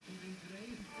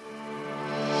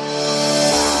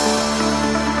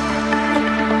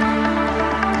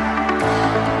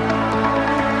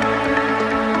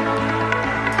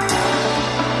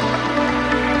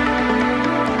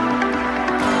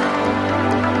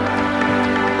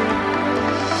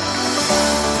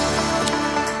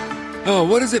Oh,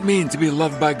 what does it mean to be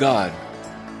loved by God?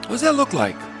 What does that look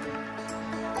like?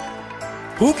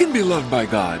 Who can be loved by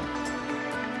God?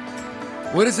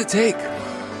 What does it take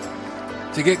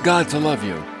to get God to love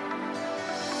you?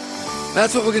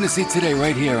 That's what we're going to see today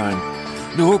right here on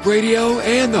New Hope Radio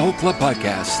and the Hope Club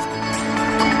Podcast.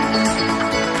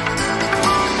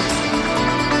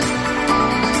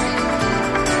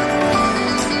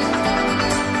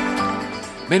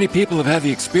 Many people have had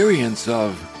the experience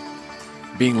of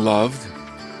being loved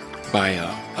by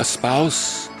a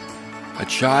spouse, a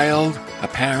child, a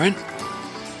parent,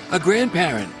 a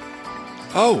grandparent.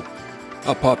 Oh,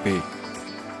 a puppy.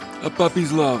 A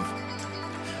puppy's love.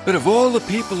 But of all the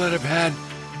people that have had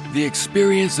the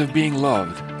experience of being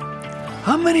loved,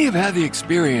 how many have had the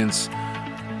experience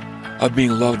of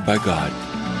being loved by God?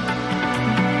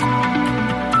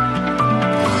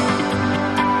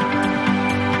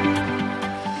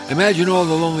 Imagine all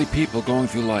the lonely people going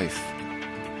through life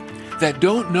that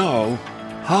don't know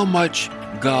how much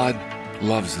God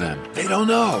loves them. They don't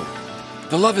know.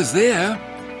 The love is there,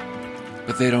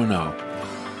 but they don't know.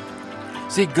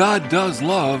 See, God does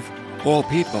love all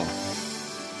people.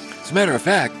 As a matter of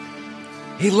fact,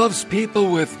 He loves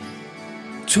people with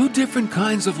two different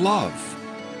kinds of love.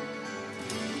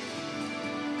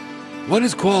 One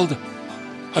is called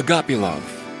agape love.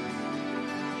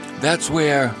 That's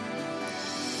where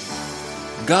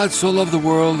God so loved the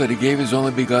world that He gave His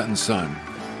only begotten Son,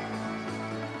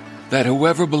 that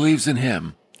whoever believes in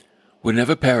Him would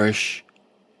never perish,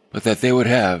 but that they would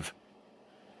have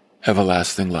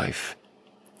everlasting life.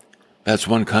 That's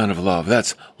one kind of love.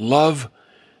 That's love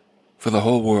for the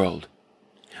whole world.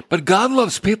 But God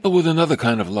loves people with another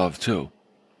kind of love too.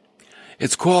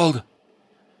 It's called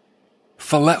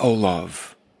phileo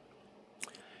love,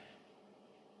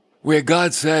 where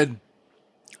God said,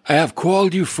 I have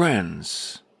called you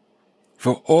friends,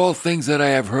 for all things that I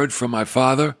have heard from my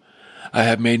Father, I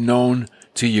have made known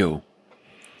to you.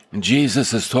 And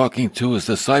Jesus is talking to His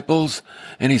disciples,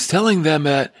 and He's telling them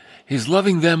that He's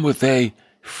loving them with a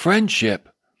friendship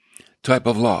type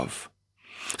of love.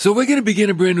 So we're going to begin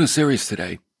a brand new series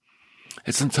today.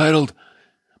 It's entitled,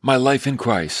 My Life in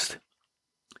Christ.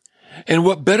 And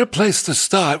what better place to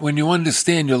start when you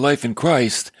understand your life in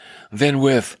Christ than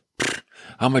with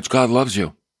how much God loves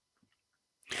you?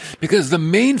 Because the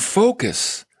main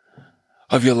focus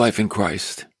of your life in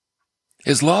Christ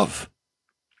is love.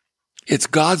 It's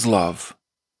God's love.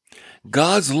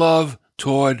 God's love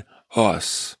toward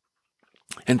us.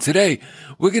 And today,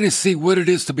 we're going to see what it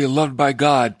is to be loved by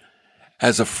God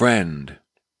as a friend.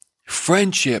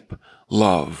 Friendship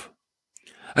love.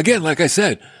 Again, like I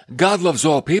said, God loves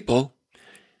all people,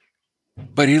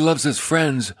 but He loves His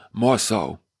friends more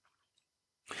so.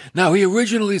 Now, He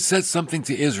originally said something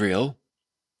to Israel,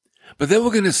 but then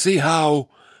we're going to see how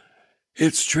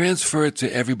it's transferred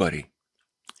to everybody.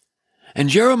 In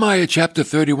Jeremiah chapter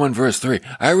 31, verse 3,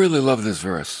 I really love this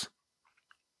verse.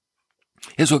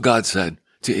 Here's what God said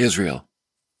to Israel.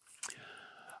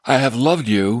 I have loved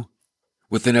you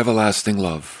with an everlasting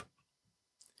love,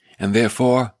 and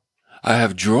therefore I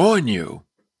have drawn you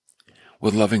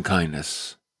with loving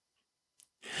kindness.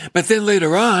 But then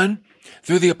later on,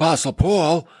 through the Apostle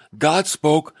Paul, God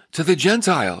spoke to the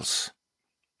Gentiles.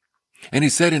 And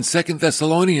He said in 2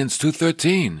 Thessalonians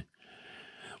 2:13,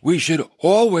 we should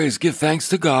always give thanks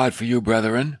to God for you,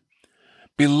 brethren,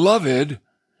 beloved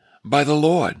by the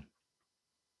Lord,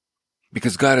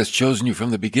 because God has chosen you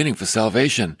from the beginning for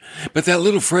salvation. But that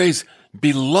little phrase,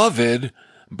 beloved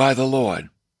by the Lord,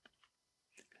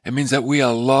 it means that we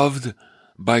are loved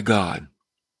by God.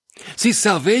 See,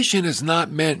 salvation is not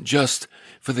meant just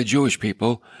for the Jewish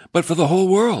people, but for the whole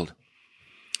world.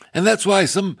 And that's why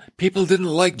some people didn't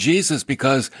like Jesus,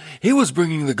 because He was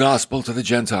bringing the gospel to the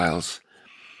Gentiles.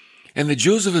 And the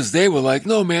Jews of His day were like,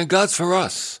 no, man, God's for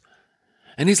us.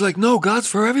 And He's like, no, God's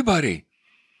for everybody.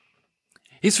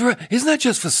 He's not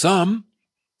just for some.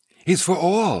 He's for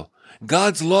all.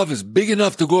 God's love is big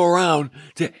enough to go around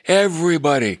to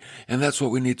everybody. And that's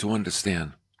what we need to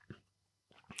understand.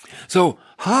 So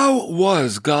how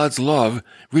was God's love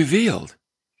revealed?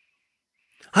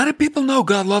 How did people know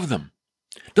God loved them?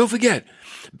 Don't forget,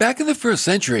 back in the first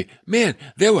century, man,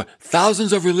 there were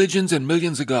thousands of religions and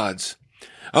millions of gods.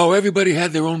 Oh, everybody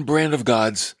had their own brand of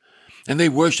gods, and they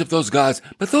worshiped those gods,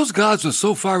 but those gods were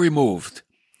so far removed.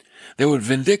 They were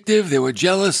vindictive, they were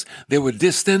jealous, they were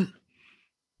distant.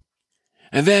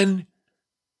 And then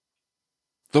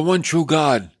the one true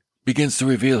God begins to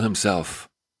reveal Himself.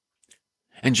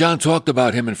 And John talked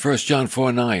about Him in 1 John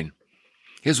 4:9.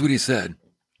 Here's what he said.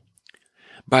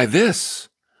 By this,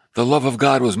 the love of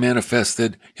God was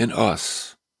manifested in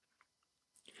us,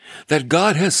 that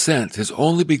God has sent his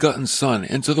only begotten Son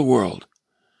into the world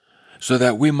so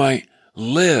that we might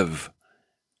live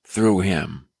through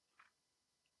him.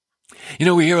 You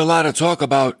know, we hear a lot of talk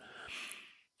about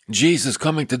Jesus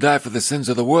coming to die for the sins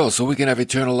of the world so we can have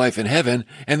eternal life in heaven,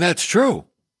 and that's true.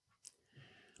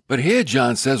 But here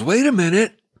John says, wait a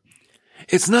minute,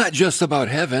 it's not just about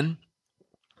heaven.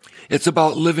 It's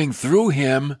about living through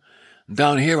him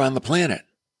down here on the planet.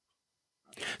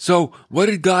 So what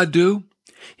did God do?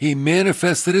 He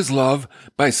manifested his love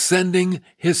by sending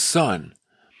his Son.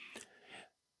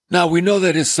 Now, we know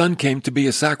that his Son came to be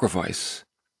a sacrifice.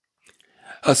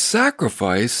 A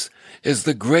sacrifice is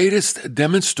the greatest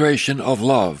demonstration of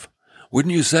love,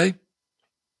 wouldn't you say?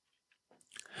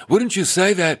 Wouldn't you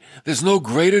say that there's no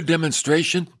greater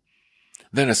demonstration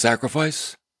than a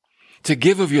sacrifice? To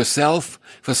give of yourself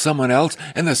for someone else,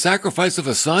 and the sacrifice of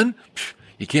a son?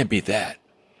 You can't beat that.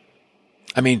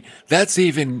 I mean, that's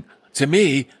even, to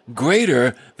me,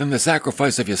 greater than the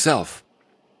sacrifice of yourself.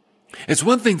 It's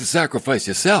one thing to sacrifice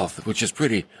yourself, which is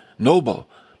pretty noble,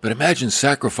 but imagine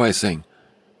sacrificing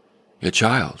your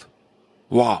child.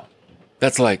 Wow.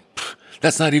 That's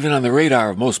not even on the radar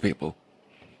of most people.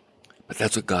 But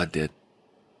that's what God did.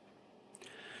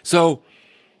 So,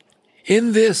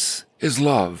 in this is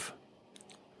love.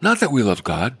 Not that we loved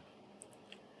God,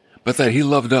 but that he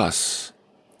loved us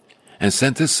and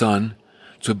sent his Son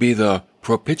to be the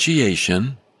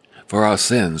propitiation for our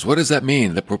sins. What does that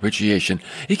mean, the propitiation?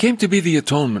 He came to be the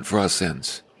atonement for our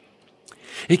sins.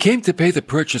 He came to pay the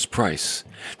purchase price,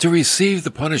 to receive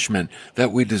the punishment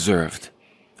that we deserved.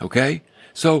 Okay?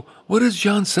 So, what is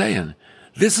John saying?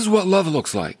 This is what love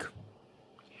looks like.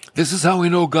 This is how we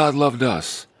know God loved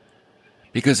us,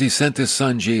 because he sent his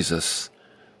Son, Jesus,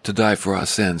 to die for our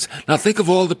sins. Now think of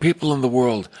all the people in the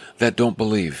world that don't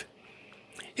believe.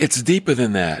 It's deeper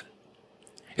than that.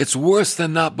 It's worse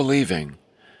than not believing.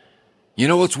 You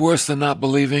know what's worse than not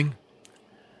believing?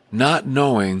 Not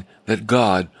knowing that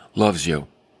God loves you.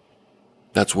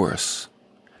 That's worse.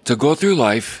 To go through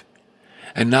life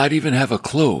and not even have a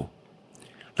clue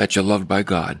that you're loved by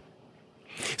God.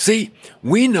 See,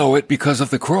 we know it because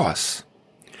of the cross.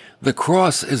 The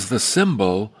cross is the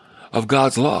symbol of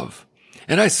God's love.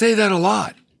 And I say that a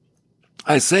lot.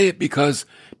 I say it because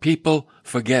people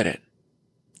forget it.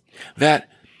 That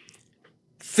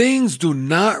things do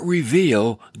not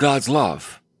reveal God's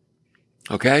love.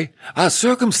 Okay? Our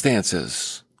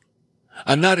circumstances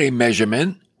are not a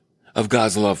measurement of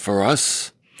God's love for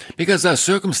us, because our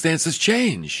circumstances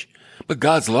change, but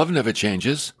God's love never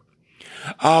changes.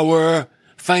 Our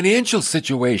financial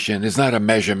situation is not a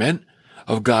measurement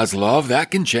of God's love.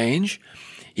 That can change.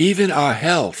 Even our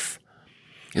health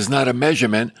is not a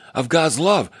measurement of God's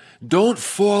love. Don't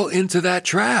fall into that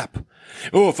trap.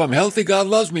 Oh, if I'm healthy, God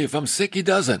loves me. If I'm sick, he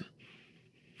doesn't.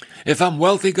 If I'm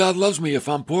wealthy, God loves me. If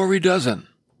I'm poor, he doesn't.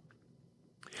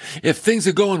 If things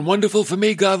are going wonderful for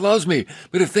me, God loves me.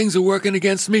 But if things are working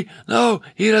against me, no,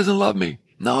 he doesn't love me.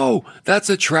 No, that's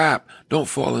a trap. Don't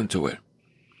fall into it.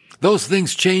 Those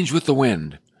things change with the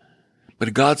wind.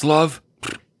 But God's love,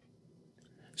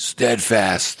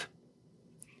 steadfast.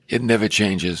 It never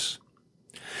changes.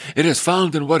 It is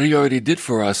found in what he already did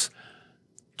for us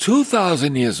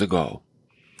 2,000 years ago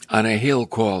on a hill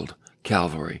called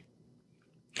Calvary.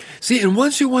 See, and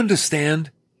once you understand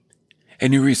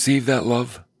and you receive that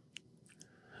love,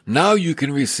 now you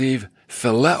can receive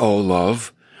phileo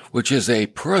love, which is a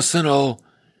personal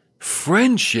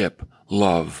friendship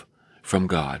love from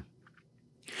God.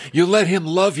 You let him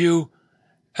love you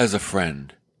as a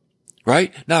friend,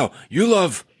 right? Now,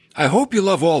 I hope you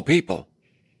love all people.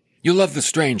 You love the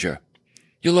stranger.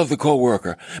 You love the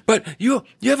co-worker. But you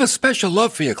have a special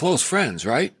love for your close friends,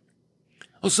 right?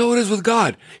 Well, so it is with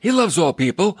God. He loves all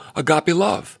people, agape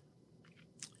love.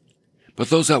 But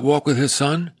those that walk with his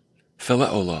Son,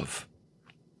 phileo love.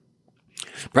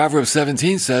 Proverbs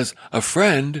 17 says, a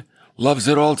friend loves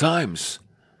at all times.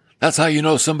 That's how you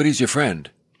know somebody's your friend.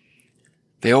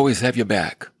 They always have your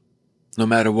back, no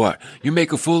matter what. You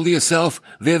make a fool of yourself,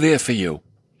 they're there for you.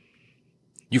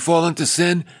 You fall into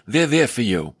sin, they're there for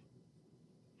you.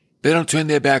 They don't turn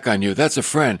their back on you. That's a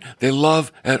friend. They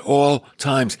love at all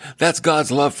times. That's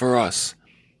God's love for us.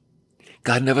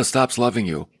 God never stops loving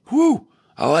you. Whew,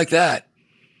 I like that.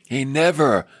 He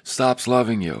never stops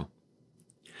loving you.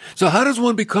 So how does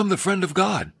one become the friend of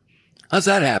God? How's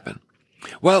that happen?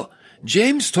 Well,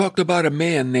 James talked about a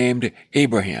man named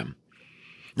Abraham.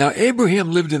 Now,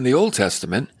 Abraham lived in the Old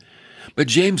Testament, but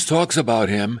James talks about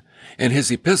him in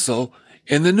his epistle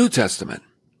in the New Testament.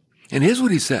 And here's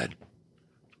what he said.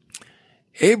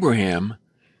 Abraham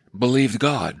believed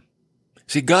God.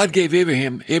 See, God gave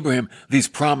Abraham these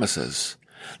promises,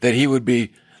 that he would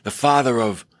be the father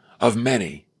of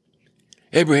many.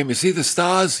 Abraham, you see the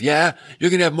stars? Yeah, you're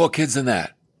going to have more kids than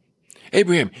that.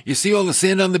 Abraham, you see all the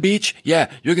sand on the beach?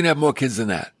 Yeah, you're going to have more kids than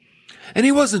that. And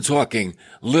he wasn't talking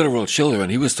literal children.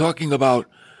 He was talking about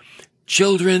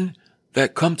children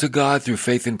that come to God through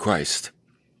faith in Christ.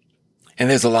 And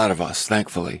there's a lot of us,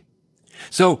 thankfully.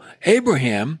 So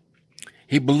Abraham,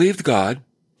 he believed God.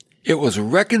 It was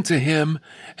reckoned to him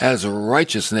as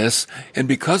righteousness. And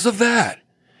because of that,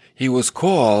 he was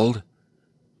called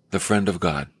the friend of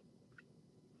God.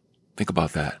 Think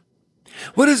about that.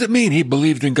 What does it mean he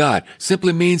believed in God?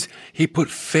 Simply means he put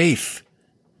faith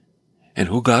in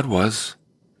who God was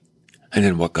and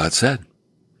in what God said.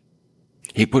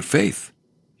 He put faith.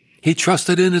 He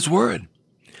trusted in his word.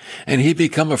 And he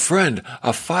became a friend,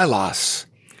 a philos,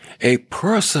 a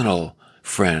personal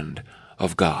friend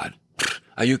of God.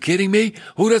 Are you kidding me?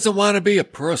 Who doesn't want to be a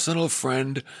personal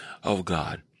friend of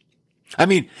God? I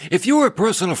mean, if you were a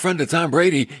personal friend of Tom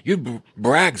Brady, you'd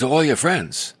brag to all your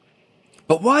friends.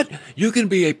 But what? You can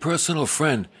be a personal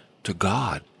friend to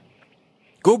God.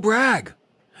 Go brag.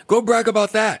 Go brag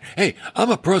about that. Hey, I'm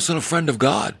a personal friend of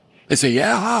God. They say,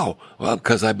 yeah, how? Well,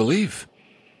 because I believe.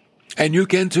 And you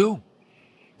can too.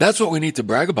 That's what we need to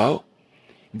brag about.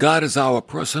 God is our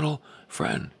personal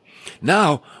friend.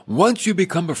 Now, once you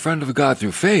become a friend of God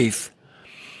through faith,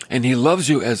 and he loves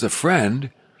you as a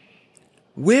friend,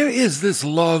 where is this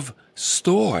love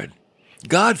stored?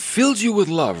 God fills you with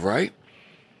love, right?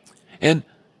 And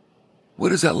where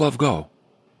does that love go?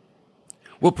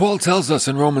 Well, Paul tells us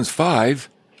in Romans 5,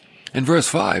 in verse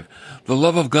 5, the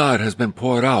love of God has been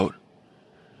poured out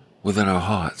within our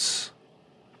hearts.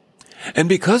 And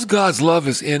because God's love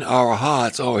is in our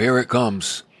hearts, oh, here it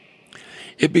comes.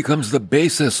 It becomes the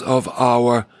basis of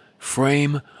our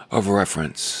frame of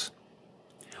reference.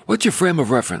 What's your frame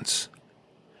of reference?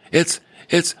 It's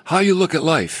how you look at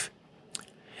life.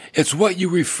 It's what you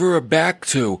refer back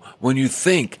to when you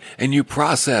think and you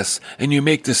process and you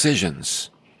make decisions.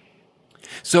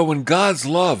 So when God's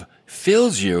love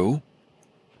fills you,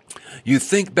 you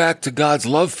think back to God's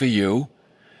love for you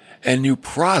and you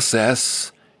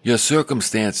process your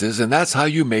circumstances, and that's how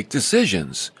you make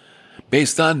decisions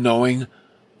based on knowing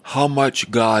how much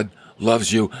God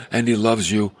loves you, and he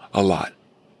loves you a lot.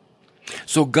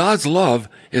 So God's love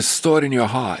is stored in your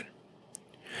heart.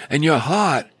 And your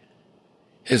heart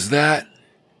is that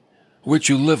which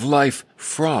you live life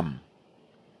from.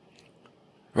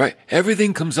 Right?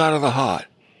 Everything comes out of the heart.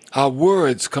 Our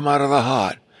words come out of the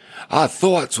heart. Our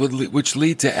thoughts, which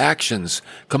lead to actions,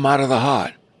 come out of the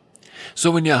heart.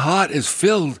 So when your heart is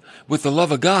filled with the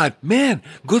love of God, man,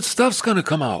 good stuff's going to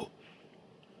come out.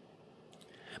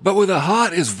 But when the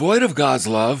heart is void of God's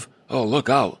love, oh, look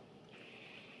out.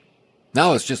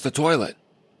 Now it's just a toilet.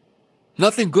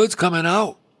 Nothing good's coming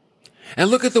out. And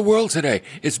look at the world today.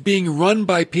 It's being run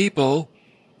by people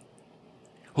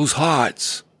whose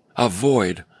hearts are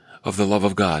void of the love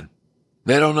of God.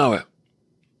 They don't know it.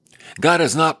 God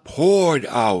has not poured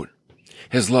out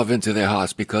his love into their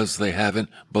hearts because they haven't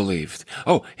believed.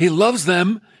 Oh, he loves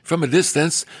them from a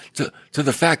distance to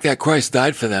the fact that Christ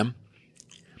died for them,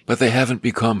 but they haven't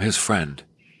become his friend.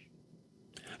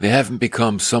 They haven't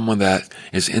become someone that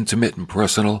is intimate and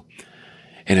personal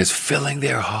and is filling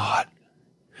their heart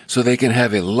so they can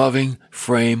have a loving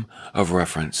frame of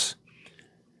reference.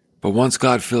 But once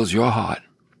God fills your heart,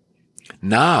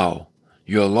 now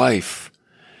your life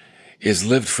is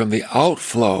lived from the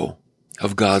outflow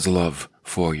of God's love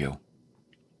for you.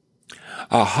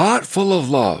 A heart full of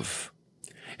love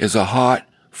is a heart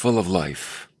full of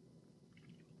life.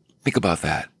 Think about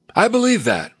that. I believe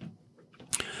that.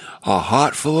 A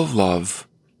heart full of love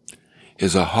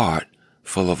is a heart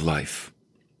full of life.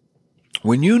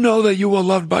 When you know that you are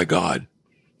loved by God,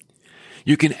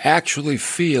 you can actually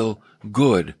feel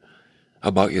good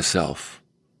about yourself.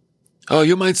 Oh,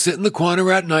 you might sit in the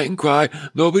corner at night and cry,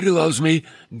 nobody loves me.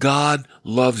 God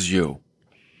loves you.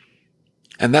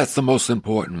 And that's the most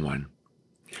important one.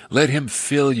 Let him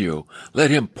fill you.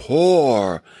 Let him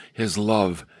pour his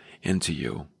love into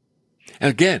you.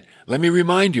 And again, let me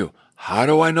remind you, how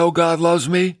do I know God loves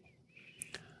me?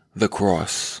 The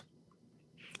cross.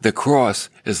 The cross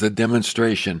is the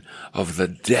demonstration of the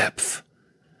depth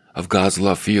of God's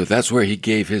love for you. That's where he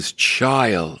gave his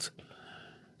child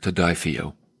to die for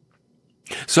you.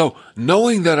 So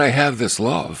knowing that I have this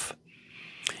love,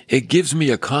 it gives me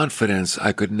a confidence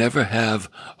I could never have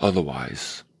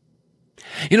otherwise.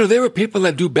 You know, there are people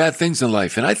that do bad things in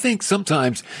life, and I think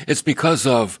sometimes it's because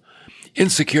of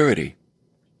insecurity.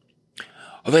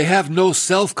 Or they have no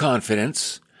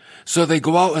self-confidence, so they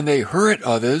go out and they hurt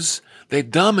others, they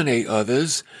dominate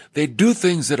others, they do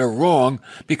things that are wrong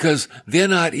because they're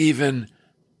not even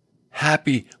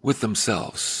happy with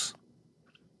themselves.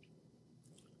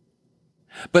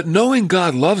 But knowing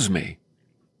God loves me,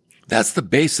 that's the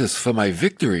basis for my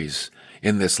victories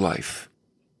in this life.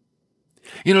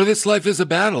 You know, this life is a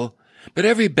battle, but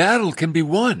every battle can be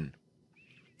won.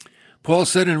 Paul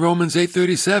said in Romans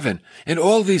 8:37, "In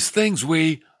all these things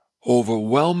we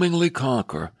overwhelmingly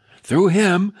conquer through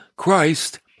him,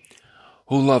 Christ,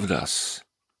 who loved us."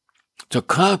 To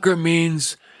conquer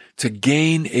means to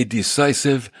gain a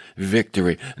decisive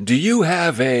victory. Do you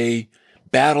have a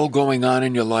battle going on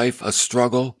in your life, a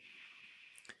struggle?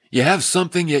 You have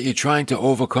something that you're trying to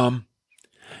overcome?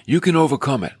 You can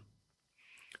overcome it.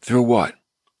 Through what?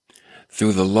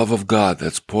 Through the love of God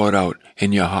that's poured out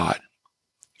in your heart,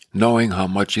 knowing how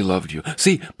much he loved you.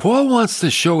 See, Paul wants to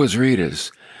show his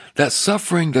readers that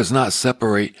suffering does not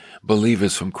separate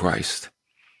believers from Christ.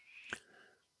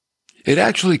 It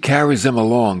actually carries them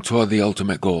along toward the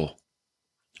ultimate goal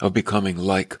of becoming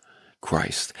like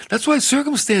Christ. That's why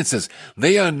circumstances,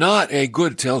 they are not a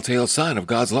good telltale sign of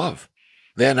God's love.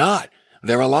 They're not.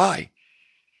 They're a lie.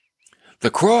 The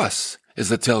cross is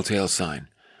the telltale sign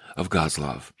of God's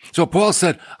love. So Paul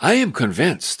said, I am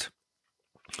convinced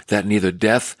that neither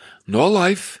death nor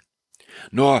life,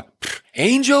 nor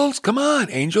angels, come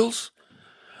on, angels,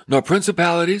 nor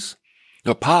principalities,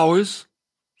 nor powers,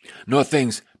 nor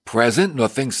things present, nor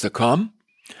things to come,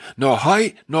 nor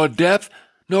height, nor depth,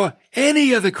 nor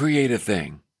any other created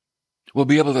thing will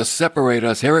be able to separate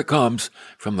us, here it comes,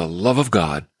 from the love of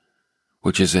God,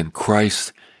 which is in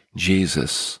Christ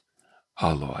Jesus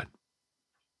our Lord.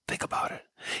 Think about it.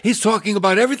 He's talking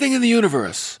about everything in the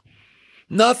universe.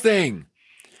 Nothing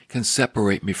can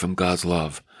separate me from God's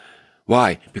love.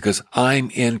 Why? Because I'm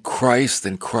in Christ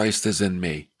and Christ is in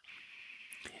me.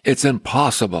 It's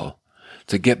impossible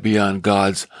to get beyond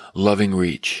God's loving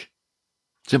reach.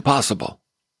 It's impossible.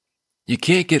 You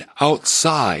can't get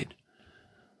outside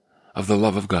of the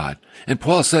love of God. And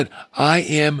Paul said, I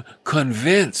am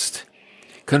convinced.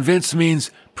 Convinced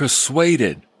means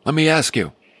persuaded. Let me ask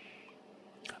you,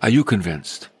 are you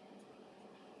convinced?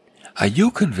 Are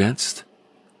you convinced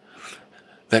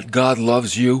that God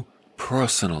loves you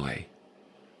personally?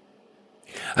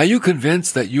 Are you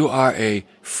convinced that you are a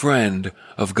friend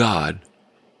of God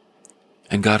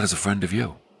and God is a friend of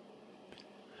you?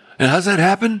 And how's that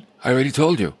happen? I already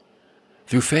told you.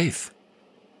 Through faith.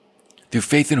 Through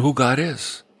faith in who God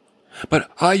is.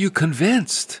 But are you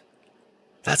convinced?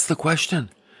 That's the question.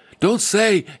 Don't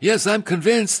say, yes, I'm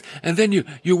convinced, and then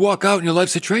you walk out and your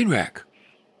life's a train wreck.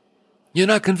 You're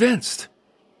not convinced.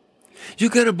 You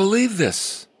got to believe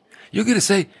this. You got to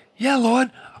say, yeah,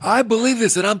 Lord, I believe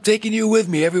this, and I'm taking you with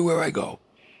me everywhere I go.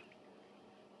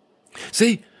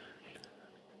 See,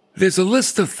 there's a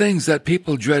list of things that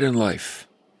people dread in life.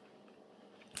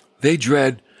 They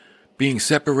dread being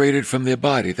separated from their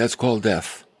body. That's called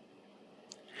death.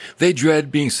 They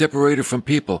dread being separated from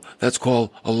people. That's called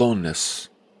aloneness.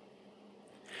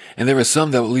 And there are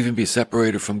some that will even be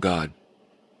separated from God.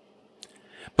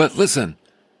 But listen,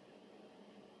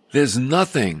 there's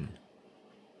nothing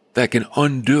that can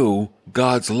undo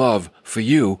God's love for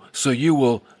you, so you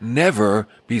will never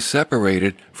be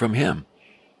separated from him.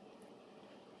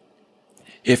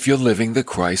 If you're living the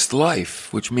Christ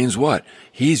life, which means what?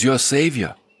 He's your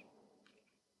Savior.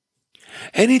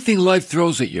 Anything life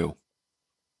throws at you,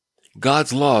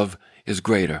 God's love is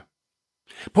greater.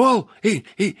 Paul, he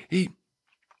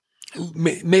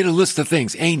made a list of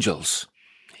things. Angels.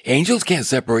 Angels can't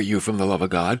separate you from the love of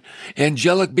God.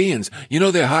 Angelic beings. You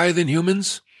know they're higher than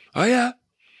humans? Oh yeah.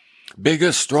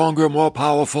 Bigger, stronger, more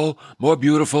powerful, more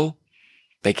beautiful.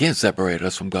 They can't separate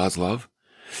us from God's love.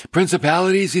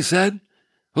 Principalities, he said.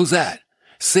 Who's that?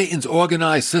 Satan's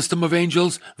organized system of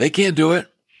angels. They can't do it.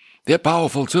 They're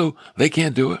powerful too. They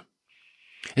can't do it.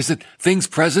 He said, things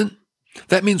present.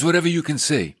 That means whatever you can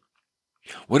see.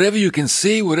 Whatever you can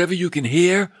see, whatever you can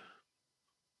hear,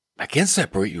 I can't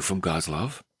separate you from God's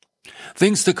love.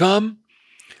 Things to come,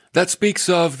 that speaks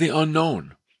of the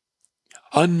unknown.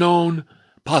 Unknown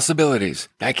possibilities.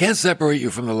 I can't separate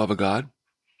you from the love of God.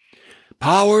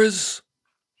 Powers,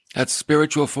 that's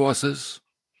spiritual forces.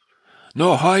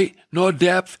 No height, no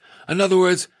depth. In other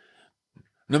words,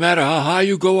 no matter how high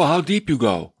you go or how deep you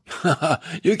go,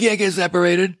 you can't get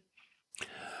separated.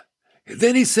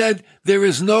 Then he said, there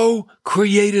is no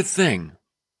created thing.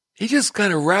 He just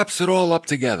kind of wraps it all up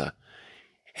together.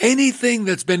 Anything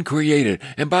that's been created,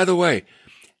 and by the way,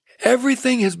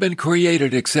 everything has been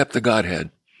created except the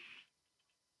Godhead.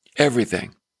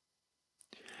 Everything.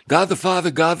 God the Father,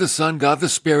 God the Son, God the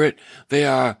Spirit, they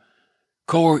are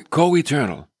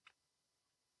co-eternal.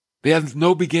 They have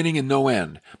no beginning and no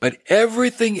end. But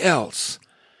everything else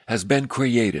has been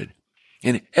created.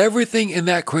 And everything in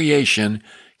that creation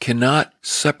cannot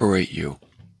separate you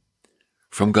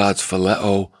from God's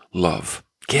phileo love.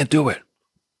 Can't do it.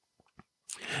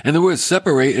 And the word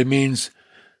separate, it means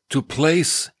to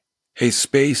place a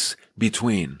space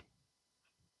between.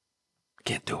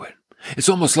 Can't do it. It's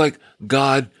almost like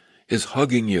God is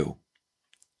hugging you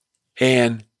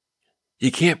and he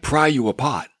can't pry you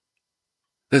apart.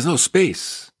 There's no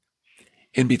space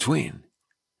in between.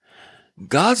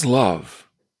 God's love.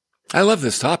 I love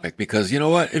this topic because you know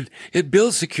what? It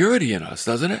builds security in us,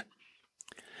 doesn't it?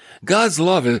 God's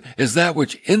love is that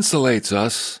which insulates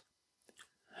us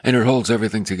and it holds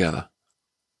everything together.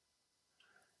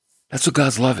 That's what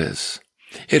God's love is.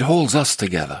 It holds us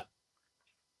together.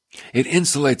 It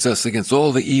insulates us against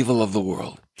all the evil of the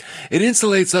world. It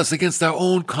insulates us against our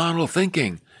own carnal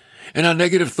thinking and our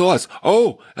negative thoughts.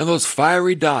 Oh, and those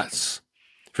fiery dots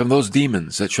from those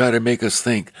demons that try to make us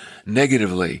think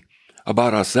negatively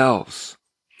about ourselves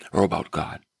or about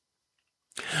God.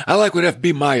 I like what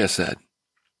F.B. Meyer said.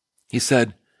 He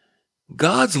said,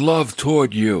 God's love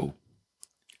toward you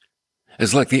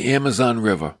is like the Amazon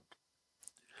River,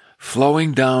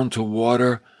 flowing down to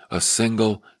water a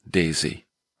single daisy.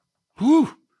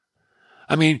 Whew!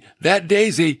 I mean, that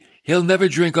daisy, he'll never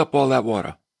drink up all that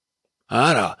water.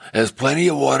 I know, there's plenty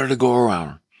of water to go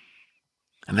around.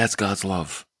 And that's God's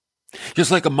love.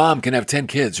 Just like a mom can have 10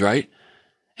 kids, right?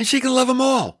 And she can love them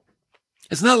all.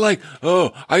 It's not like,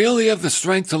 oh, I only have the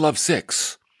strength to love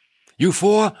 6. You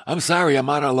 4? I'm sorry, I'm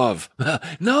out of love.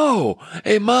 No,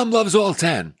 a mom loves all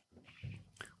 10.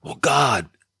 Well, God,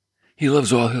 he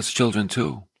loves all his children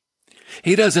too.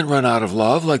 He doesn't run out of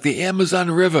love like the Amazon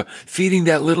River feeding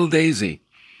that little daisy.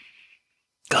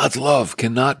 God's love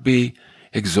cannot be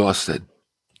exhausted.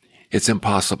 It's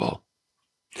impossible.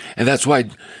 And that's why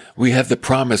we have the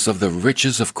promise of the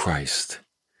riches of Christ.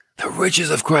 The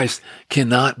riches of Christ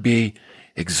cannot be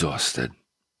exhausted.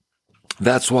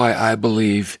 That's why I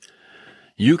believe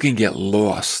you can get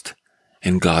lost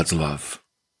in God's love.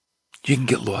 You can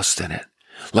get lost in it.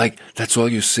 Like, that's all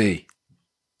you see.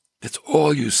 That's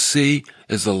all you see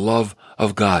is the love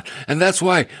of God. And that's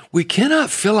why we cannot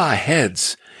fill our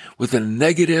heads with the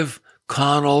negative,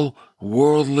 carnal,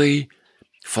 worldly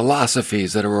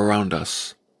philosophies that are around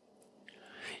us.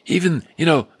 Even,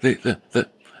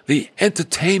 the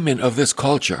entertainment of this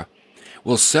culture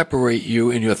will separate you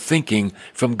in your thinking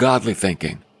from godly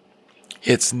thinking.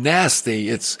 It's nasty.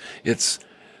 It's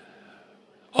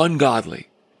ungodly.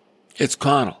 It's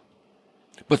carnal.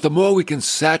 But the more we can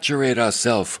saturate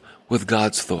ourselves with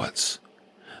God's thoughts,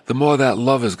 the more that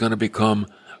love is going to become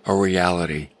a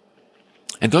reality.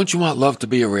 And don't you want love to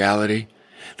be a reality?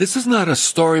 This is not a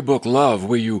storybook love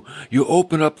where you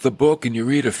open up the book and you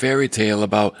read a fairy tale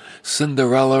about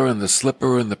Cinderella and the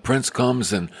slipper and the prince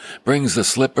comes and brings the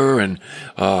slipper and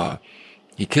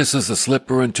he kisses the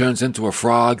slipper and turns into a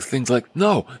frog, things like,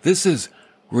 no, this is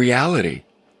reality.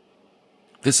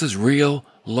 This is real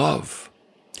love.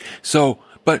 So,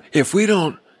 but if we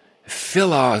don't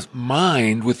fill our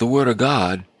mind with the Word of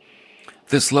God,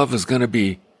 this love is going to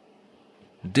be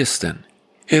distant.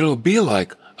 It'll be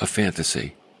like a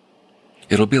fantasy.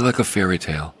 It'll be like a fairy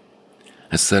tale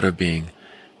instead of being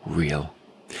real.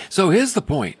 So here's the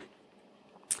point.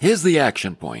 Here's the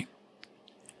action point.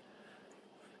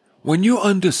 When you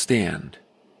understand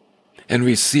and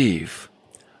receive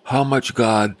how much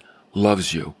God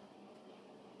loves you,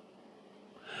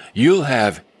 you'll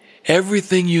have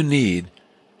everything you need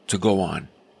to go on.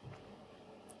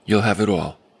 You'll have it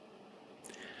all.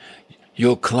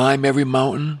 You'll climb every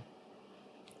mountain.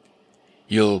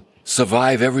 You'll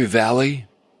survive every valley.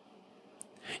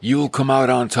 You'll come out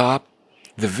on top.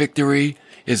 The victory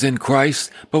is in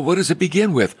Christ. But what does it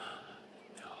begin with?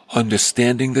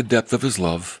 Understanding the depth of his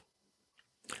love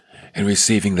and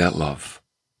receiving that love.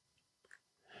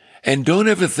 And don't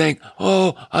ever think,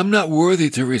 oh, I'm not worthy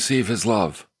to receive his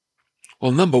love.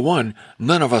 Well, number one,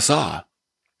 none of us are.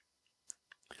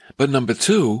 But number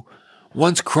two,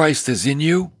 once Christ is in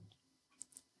you,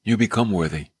 you become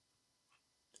worthy.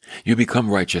 You become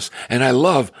righteous. And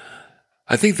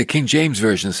I think the King James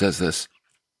Version says this.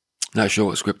 Not sure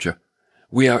what scripture.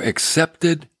 We are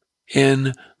accepted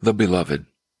in the beloved.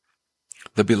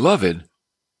 The beloved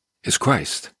is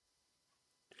Christ.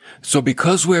 So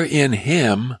because we're in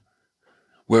him,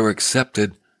 we're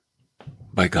accepted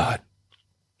by God.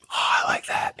 Oh, I like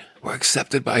that. We're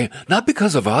accepted by him. Not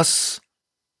because of us,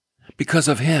 because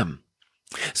of him.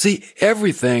 See,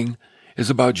 everything is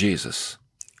about Jesus.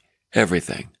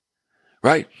 Everything.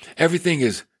 Right? Everything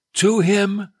is to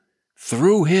him,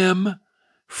 through him,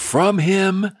 from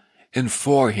him, and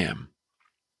for him.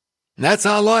 And that's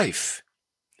our life.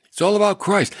 It's all about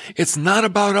Christ. It's not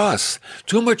about us.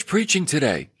 Too much preaching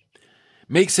today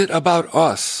makes it about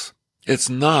us. It's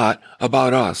not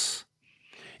about us.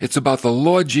 It's about the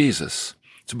Lord Jesus.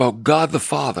 It's about God the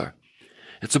Father.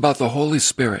 It's about the Holy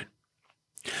Spirit.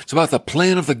 It's about the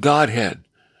plan of the Godhead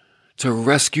to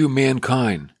rescue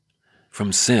mankind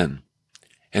from sin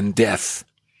and death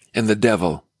and the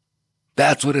devil.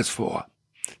 That's what it's for.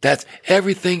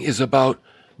 Everything is about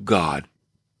God.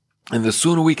 And the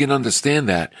sooner we can understand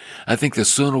that, I think the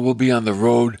sooner we'll be on the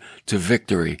road to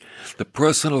victory. The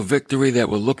personal victory that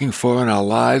we're looking for in our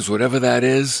lives, whatever that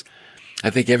is.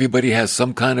 I think everybody has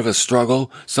some kind of a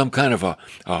struggle, some kind of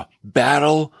a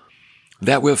battle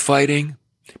that we're fighting.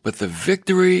 But the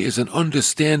victory is an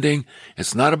understanding.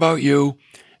 It's not about you.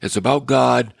 It's about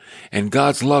God. And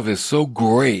God's love is so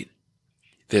great.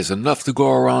 There's enough to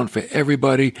go around for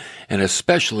everybody, and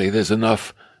especially there's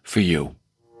enough for you.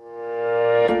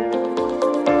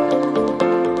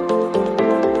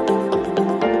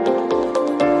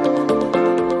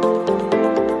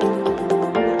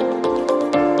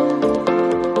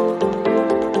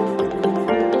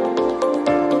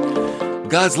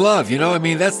 God's love,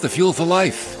 that's the fuel for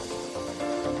life.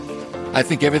 I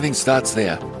think everything starts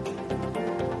there.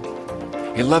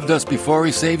 He loved us before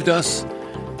he saved us,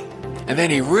 and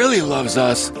then he really loves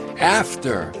us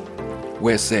after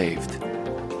we're saved.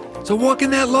 So walk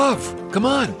in that love. Come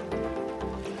on.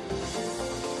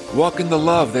 Walk in the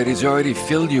love that he's already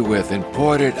filled you with and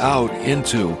poured it out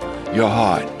into your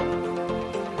heart.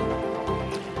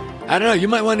 I don't know, you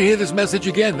might want to hear this message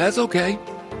again. That's okay.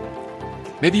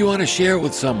 Maybe you want to share it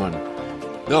with someone.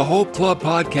 The Hope Club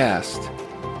Podcast.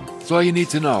 That's all you need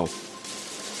to know.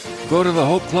 Go to the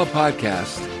Hope Club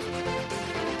Podcast.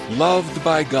 Loved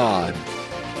by God.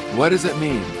 What does it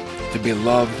mean to be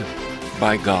loved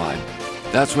by God?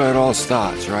 That's where it all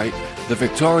starts, right? The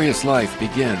victorious life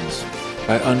begins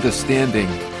by understanding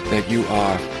that you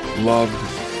are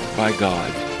loved by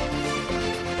God.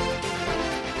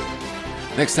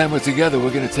 Next time we're together, we're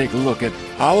going to take a look at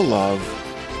our love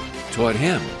toward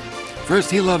him. First,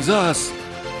 he loves us.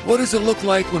 What does it look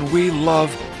like when we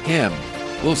love him?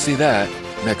 We'll see that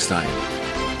next time.